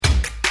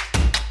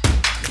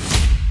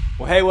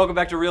Well, hey, welcome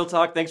back to Real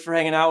Talk. Thanks for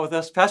hanging out with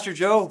us. Pastor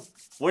Joe,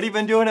 what have you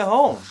been doing at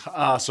home?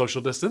 Social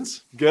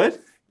distance. Good?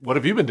 What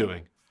have you been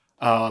doing?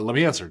 Let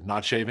me answer.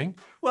 Not shaving.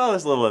 Well,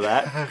 there's a little of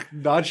that.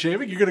 Not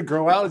shaving? You're going to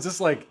grow out? Is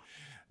this like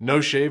no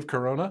shave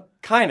corona?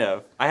 Kind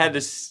of. I had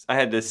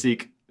to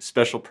seek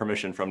special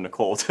permission from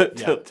Nicole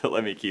to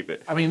let me keep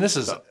it. I mean, this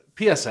is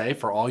PSA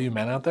for all you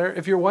men out there.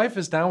 If your wife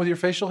is down with your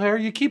facial hair,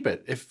 you keep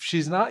it. If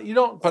she's not, you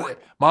don't. But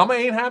mama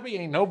ain't happy,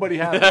 ain't nobody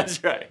happy.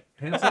 That's right.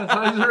 Hand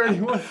sanitizer,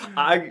 anyone?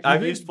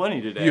 I've used plenty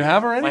today. You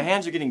have already? My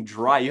hands are getting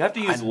dry. You have to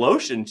use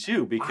lotion,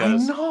 too,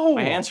 because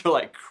my hands are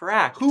like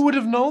cracked. Who would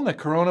have known that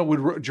corona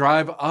would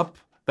drive up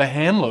the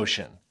hand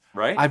lotion?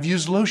 Right? I've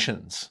used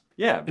lotions.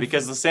 Yeah,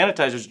 because the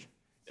sanitizers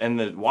and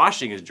the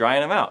washing is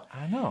drying them out.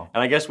 I know.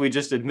 And I guess we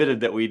just admitted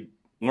that we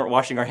weren't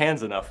washing our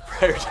hands enough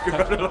prior to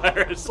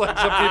coronavirus. Like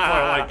some people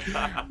are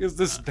like, is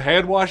this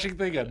hand washing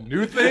thing a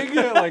new thing?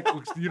 Like,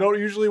 you don't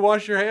usually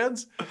wash your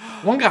hands?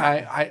 One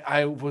guy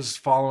I was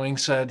following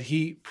said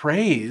he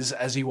prays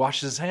as he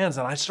washes his hands,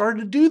 and I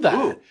started to do that.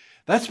 Ooh.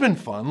 That's been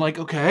fun. Like,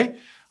 okay,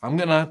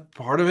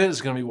 part of it is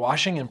going to be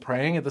washing and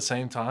praying at the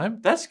same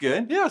time. That's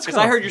good. Yeah, it's because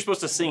I heard you're supposed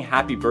to sing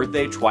happy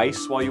birthday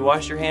twice while you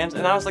wash your hands,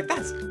 and I was like,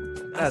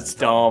 that's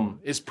dumb.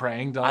 Is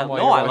praying dumb while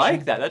No, you're I washing?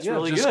 like that. That's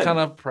really just good. Just kind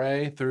of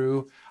pray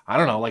through, I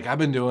don't know, like I've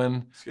been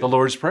doing the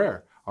Lord's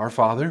Prayer. Our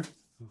Father,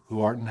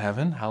 who art in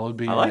heaven, hallowed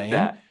be your name.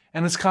 That.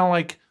 And it's kind of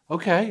like,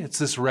 okay, it's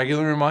this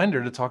regular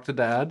reminder to talk to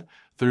Dad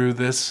through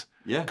this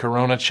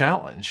Corona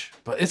challenge.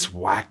 But it's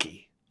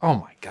wacky. Oh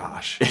my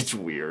gosh. It's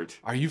weird.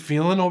 Are you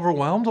feeling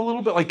overwhelmed a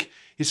little bit? Like,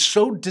 it's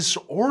so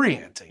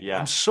disorienting. Yeah.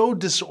 I'm so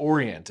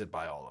disoriented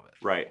by all of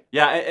it. Right.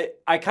 Yeah,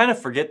 I kind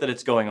of forget that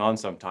it's going on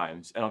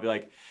sometimes. And I'll be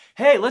like,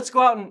 hey, let's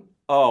go out and...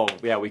 Oh,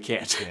 yeah, we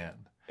can't.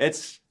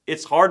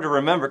 It's hard to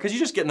remember because you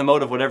just get in the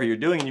mode of whatever you're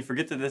doing and you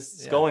forget that this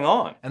is going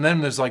on. And then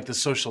there's like the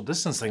social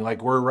distancing.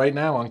 Like we're right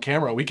now on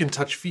camera. We can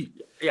touch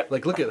feet. Yeah.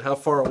 Like look at how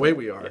far away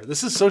we are.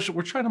 This is social.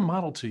 We're trying to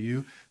model to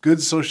you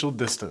good social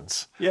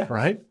distance. Yeah.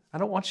 Right? I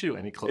don't want you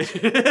any closer.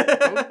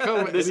 Don't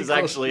come This any is closer.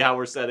 actually how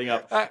we're setting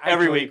up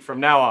every week from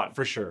now on.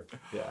 For sure.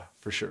 Yeah,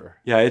 for sure.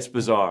 Yeah, it's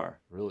bizarre.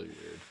 Really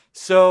weird.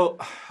 So,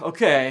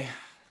 okay.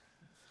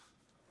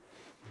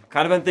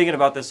 Kind of been thinking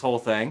about this whole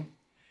thing.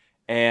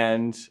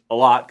 And a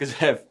lot, because I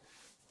have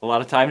a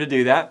lot of time to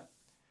do that.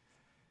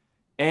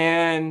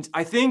 And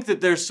I think that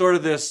there's sort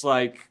of this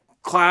like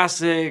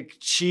classic,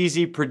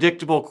 cheesy,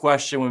 predictable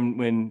question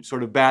when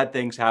sort of bad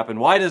things happen.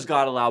 Why does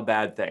God allow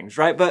bad things,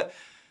 right? But,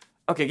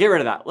 okay, get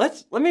rid of that.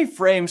 Let me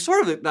frame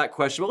sort of that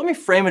question, but let me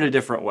frame it a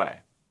different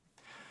way.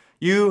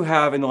 You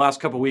have, in the last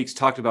couple of weeks,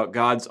 talked about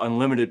God's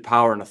unlimited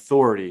power and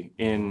authority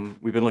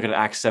we've been looking at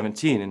Acts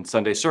 17 in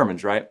Sunday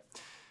sermons, right?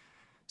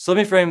 So let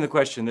me frame the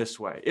question this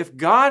way. If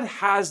God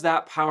has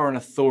that power and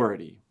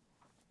authority,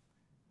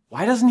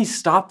 why doesn't he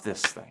stop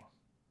this thing?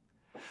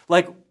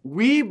 Like,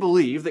 we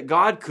believe that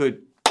God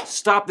could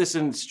stop this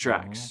in its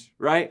tracks,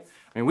 right?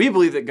 I mean, we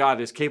believe that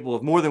God is capable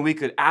of more than we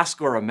could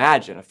ask or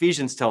imagine.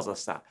 Ephesians tells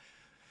us that.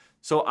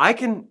 So I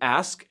can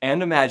ask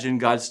and imagine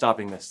God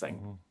stopping this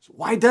thing. So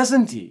why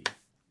doesn't he?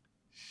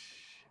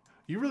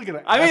 You really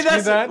gonna ask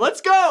me that?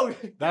 Let's go.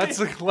 That's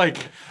like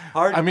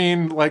hard. I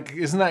mean, like,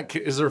 is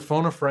there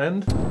phone a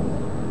friend?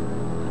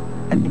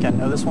 I think I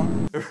know this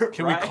one.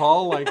 Can we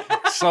call like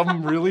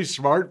some really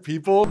smart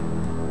people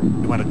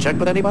You want to check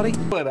with anybody?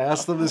 and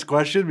ask them this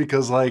question?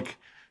 Because like,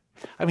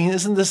 I mean,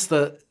 isn't this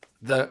the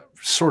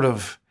sort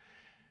of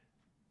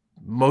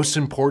most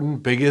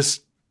important,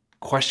 biggest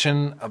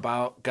question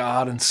about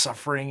God and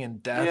suffering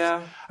and death?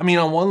 Yeah. I mean,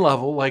 on one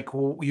level, like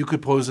you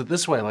could pose it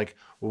this way, like,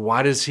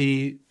 why does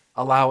he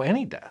allow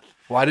any death?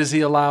 Why does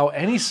he allow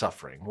any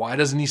suffering? Why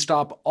doesn't he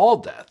stop all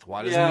death?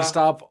 Why doesn't he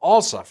stop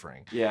all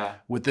suffering? Yeah.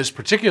 With this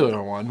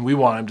particular one, we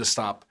want him to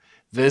stop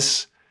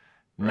this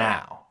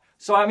now.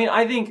 So, I mean,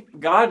 I think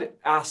God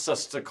asks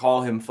us to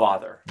call him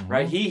Father,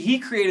 right? He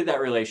created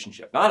that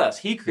relationship, not us.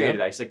 He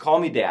created that. He said, call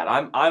me Dad.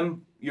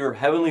 I'm your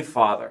heavenly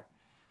Father.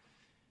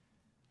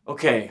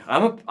 Okay,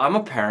 I'm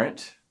a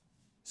parent,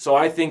 so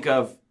I think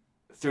of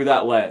through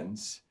that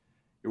lens.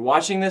 You're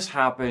watching this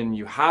happen.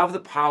 You have the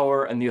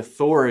power and the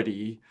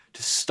authority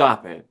to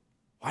stop it.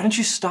 Why don't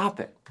you stop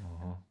it?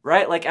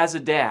 Right? Like as a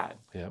dad,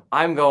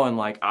 I'm going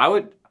like,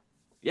 I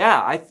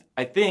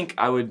think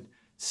I would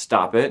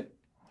stop it.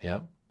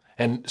 Yeah.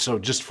 And so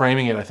just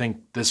framing it, I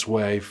think this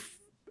way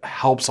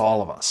helps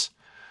all of us.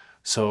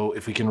 So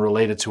if we can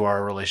relate it to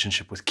our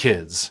relationship with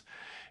kids,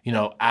 you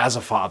know, as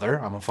a father,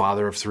 I'm a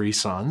father of 3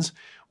 sons.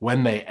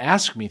 When they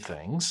ask me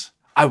things,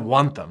 I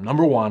want them.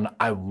 Number one,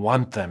 I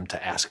want them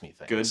to ask me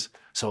things. Good.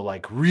 So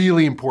like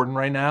really important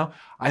right now,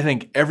 I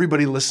think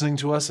everybody listening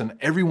to us and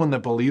everyone that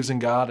believes in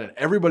God and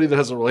everybody that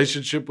has a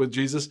relationship with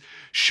Jesus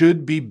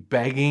should be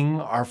begging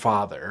our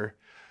Father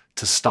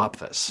to stop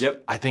this.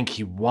 Yep. I think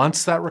he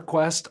wants that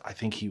request. I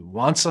think he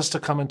wants us to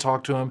come and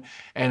talk to him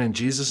and in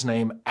Jesus'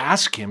 name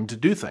ask him to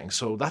do things.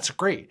 So that's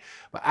great.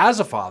 But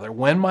as a father,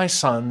 when my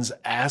sons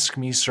ask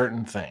me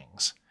certain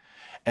things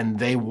and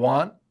they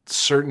want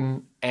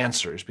certain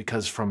answers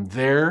because from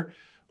their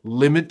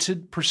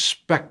limited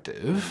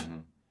perspective,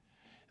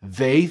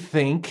 They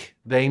think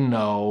they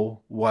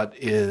know what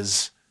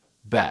is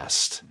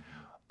best.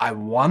 I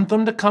want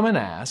them to come and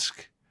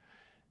ask.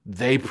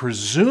 They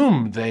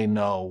presume they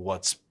know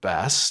what's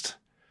best.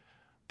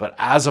 But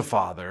as a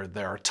father,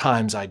 there are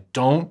times I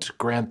don't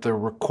grant their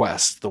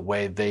requests the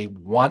way they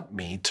want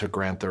me to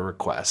grant their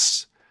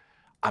requests.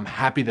 I'm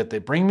happy that they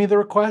bring me the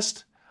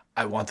request.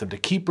 I want them to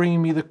keep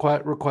bringing me the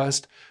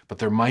request, but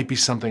there might be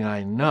something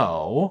I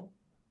know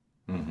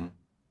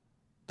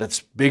that's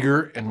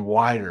bigger and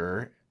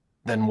wider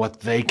than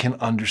what they can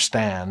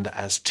understand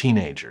as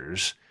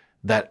teenagers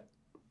that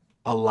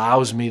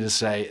allows me to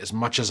say, as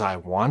much as I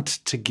want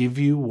to give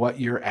you what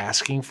you're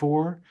asking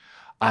for,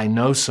 I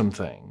know some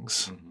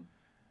things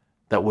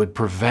that would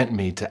prevent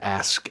me to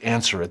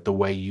answer it the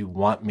way you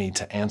want me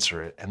to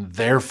answer it. And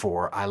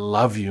therefore, I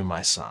love you,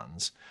 my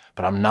sons,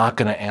 but I'm not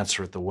going to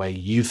answer it the way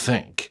you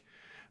think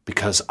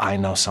because I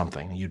know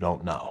something you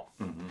don't know.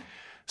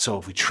 So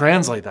if we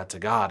translate that to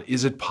God,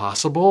 is it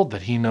possible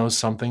that he knows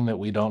something that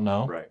we don't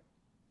know?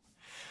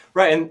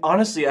 Right. And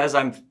honestly, as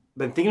I've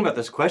been thinking about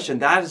this question,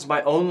 that is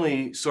my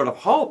only sort of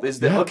hope is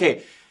that,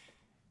 okay,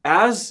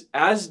 as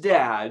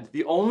dad,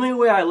 the only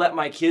way I let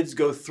my kids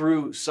go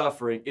through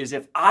suffering is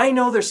if I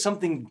know there's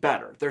something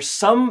better. There's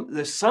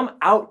some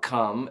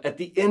outcome at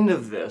the end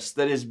of this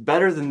that is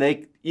better than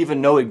they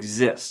even know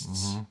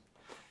exists.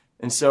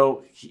 And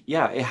so,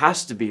 yeah, it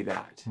has to be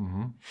that.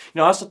 You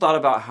know, I also thought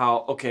about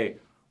how, okay,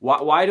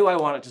 why do I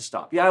want it to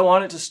stop? Yeah, I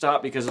want it to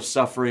stop because of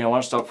suffering. I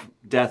want to stop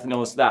death and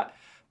all this, that.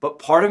 But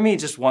part of me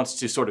just wants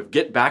to sort of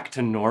get back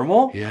to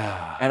normal.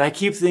 Yeah. And I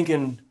keep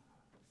thinking,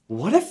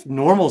 what if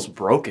normal's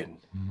broken?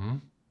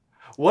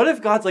 What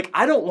if God's like,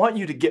 I don't want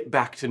you to get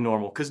back to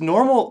normal because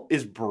normal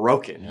is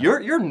broken.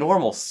 Your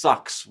normal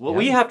sucks. Well,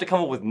 we have to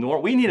come up with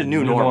normal. We need a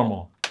new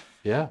normal.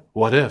 Yeah.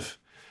 What if?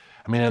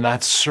 I mean, and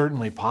that's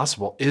certainly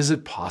possible. Is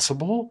it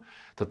possible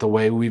that the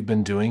way we've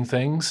been doing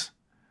things,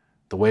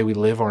 the way we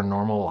live our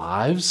normal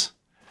lives,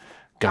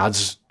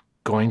 God's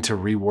going to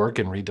rework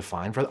and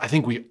redefine for that? I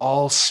think we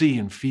all see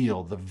and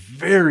feel the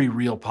very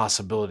real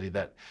possibility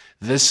that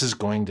this is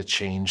going to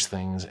change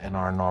things in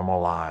our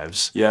normal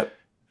lives.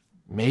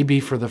 Maybe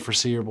for the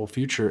foreseeable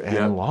future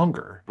and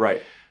longer.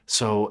 Right.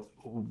 So,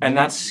 and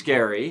that's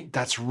scary.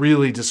 That's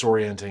really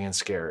disorienting and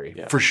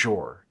scary, for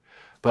sure.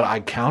 But I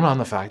count on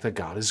the fact that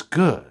God is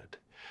good.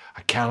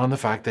 I count on the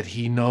fact that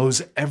he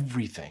knows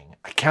everything.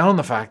 I count on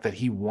the fact that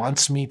he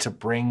wants me to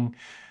bring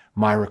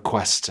my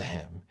requests to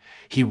him.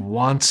 He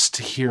wants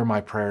to hear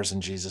my prayers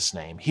in Jesus'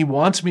 name. He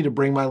wants me to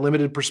bring my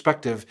limited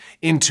perspective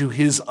into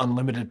his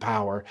unlimited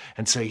power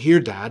and say,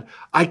 here, Dad,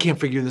 I can't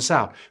figure this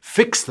out.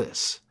 Fix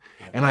this.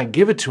 And I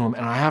give it to him,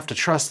 and I have to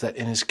trust that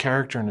in his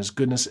character and his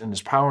goodness and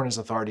his power and his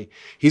authority,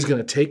 he's going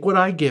to take what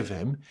I give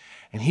him,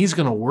 and he's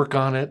going to work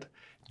on it,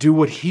 do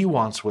what he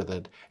wants with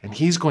it, and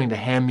he's going to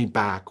hand me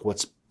back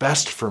what's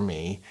best for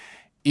me,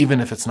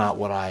 even if it's not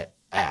what I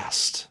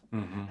asked.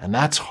 And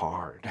that's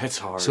hard. It's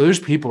hard. So there's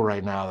people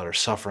right now that are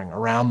suffering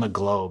around the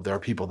globe. There are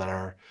people that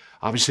are,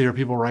 obviously there are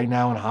people right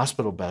now in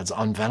hospital beds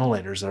on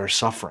ventilators that are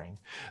suffering.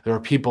 There are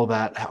people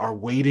that are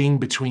waiting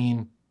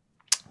between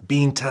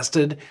being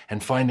tested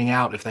and finding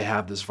out if they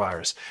have this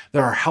virus.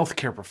 There are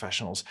healthcare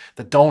professionals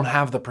that don't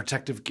have the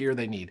protective gear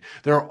they need.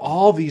 There are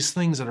all these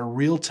things that are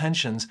real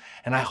tensions,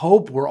 and I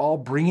hope we're all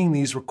bringing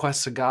these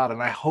requests to God,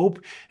 and I hope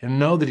and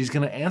know that he's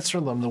going to answer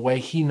them the way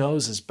he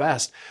knows is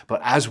best. But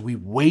as we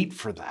wait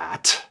for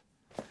that,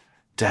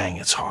 dang,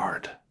 it's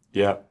hard.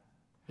 Yeah.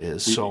 It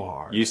is so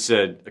hard. You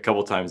said a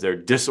couple times there,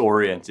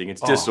 disorienting.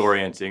 It's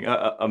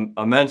disorienting.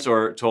 A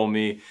mentor told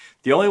me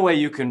the only way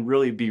you can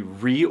really be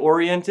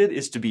reoriented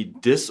is to be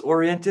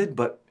disoriented.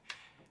 But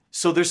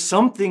so there's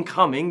something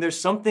coming. There's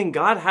something.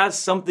 God has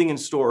something in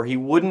store.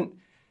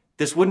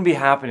 This wouldn't be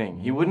happening.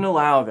 He wouldn't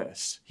allow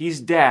this. He's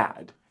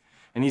dad,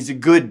 and he's a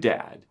good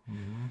dad.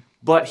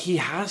 But he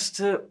has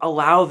to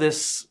allow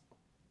this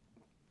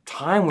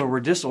time where we're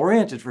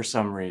disoriented for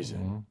some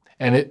reason.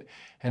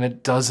 And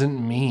it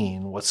doesn't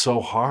mean what's so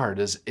hard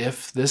is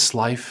if this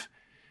life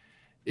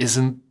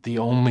isn't the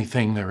only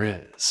thing there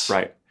is.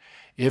 Right.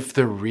 If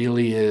there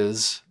really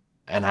is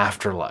an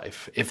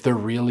afterlife, if there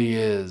really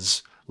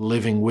is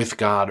living with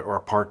God or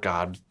apart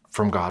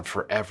from God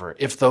forever,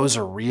 if those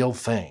are real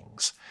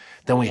things,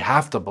 then we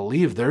have to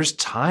believe there's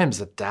times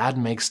that Dad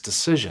makes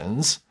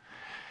decisions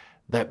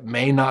that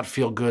may not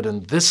feel good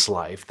in this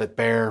life that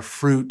bear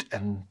fruit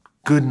and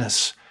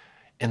goodness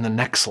in the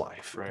next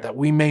life that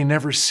we may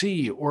never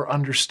see or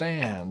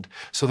understand.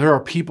 So there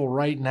are people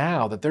right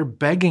now that they're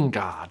begging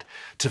God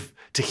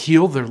to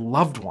heal their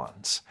loved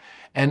ones.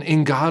 And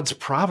in God's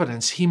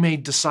providence, he may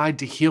decide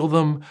to heal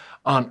them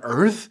on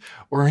earth,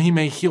 or he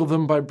may heal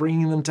them by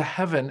bringing them to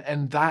heaven.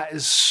 And that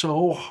is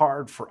so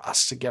hard for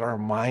us to get our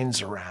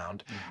minds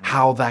around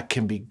how that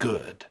can be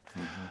good.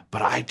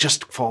 But I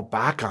just fall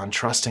back on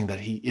trusting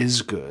that he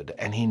is good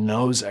and he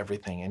knows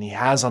everything and he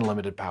has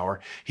unlimited power.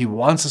 He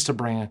wants us to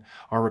bring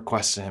our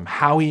requests to him.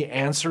 How he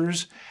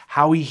answers,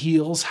 how he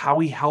heals, how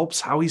he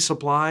helps, how he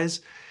supplies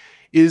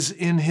is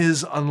in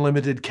his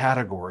unlimited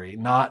category,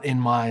 not in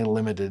my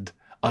limited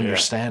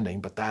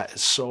understanding, but that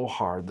is so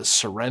hard. The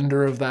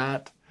surrender of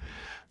that,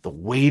 the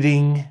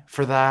waiting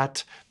for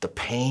that, the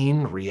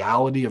pain,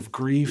 reality of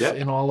grief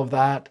in all of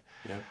that.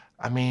 Yep.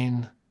 I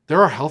mean,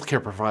 there are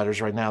healthcare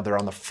providers right now that are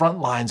on the front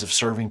lines of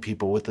serving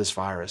people with this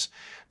virus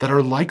that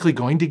are likely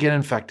going to get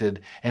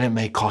infected, and it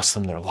may cost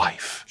them their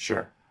life.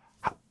 Sure.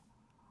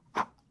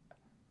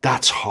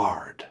 That's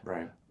hard.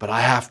 Right. But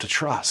I have to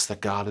trust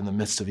that God, in the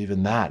midst of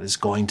even that, is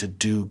going to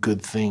do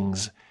good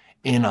things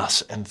in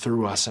us and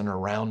through us and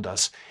around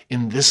us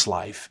in this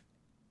life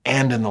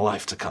and in the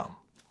life to come.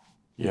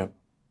 Yep.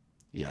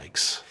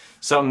 Yikes.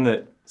 Something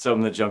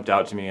that jumped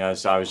out to me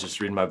as I was just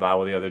reading my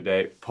Bible the other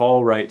day.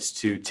 Paul writes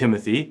to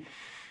Timothy,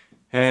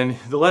 and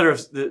the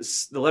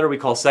letter we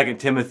call 2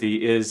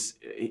 Timothy is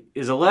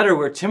a letter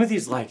where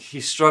Timothy's like,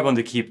 he's struggling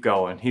to keep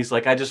going. He's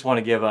like, I just want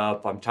to give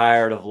up. I'm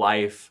tired of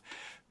life.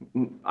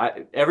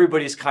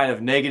 Everybody's kind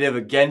of negative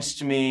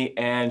against me.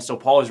 And so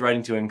Paul is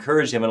writing to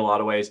encourage him in a lot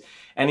of ways.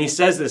 And he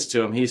says this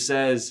to him. He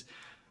says,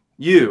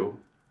 you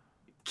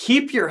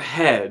keep your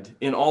head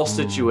in all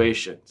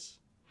situations.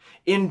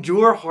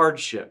 Endure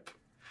hardship.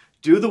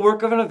 Do the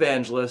work of an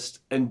evangelist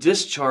and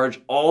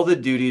discharge all the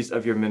duties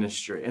of your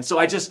ministry. And so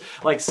I just,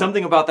 like,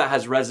 something about that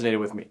has resonated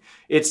with me.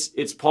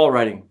 It's Paul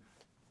writing,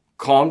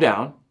 calm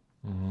down.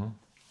 Mm-hmm.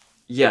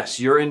 Yes,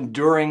 you're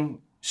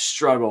enduring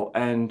struggle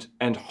and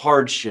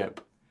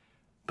hardship,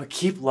 but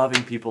keep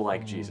loving people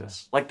like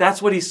Jesus. Like,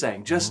 that's what he's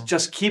saying.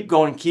 Just keep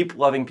going, keep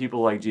loving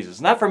people like Jesus.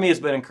 And that for me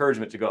has been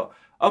encouragement to go,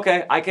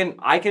 okay, I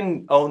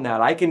can own that.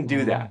 I can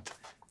do that.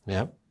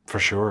 Yep, for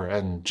sure.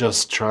 And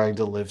just trying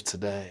to live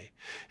today.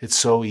 It's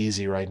so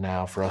easy right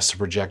now for us to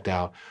project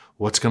out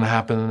what's going to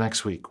happen the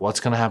next week, what's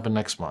going to happen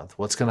next month,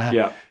 what's going to happen.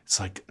 Yeah. It's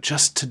like,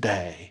 just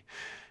today,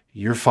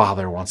 your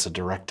Father wants a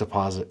direct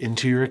deposit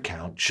into your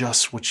account,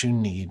 just what you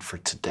need for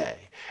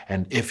today.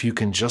 And if you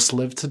can just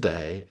live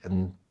today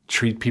and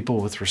treat people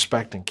with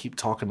respect and keep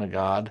talking to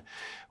God,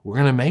 we're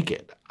going to make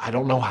it. I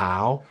don't know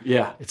how.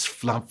 Yeah.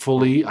 It's not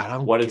fully, I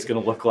don't what it's going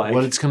to look like.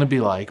 What it's going to be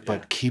like,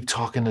 but keep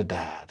talking to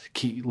Dad.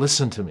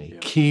 Listen to me. Yeah.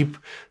 Keep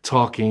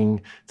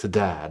talking to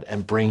Dad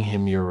and bring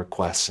him your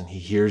requests, and he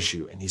hears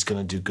you, and he's going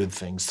to do good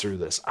things through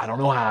this. I don't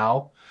know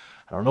how.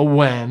 I don't know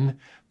when,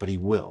 but he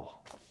will.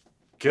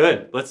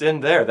 Good. Let's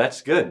end there.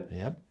 That's good.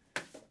 Yep.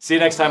 See you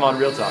next time on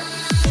Real Talk.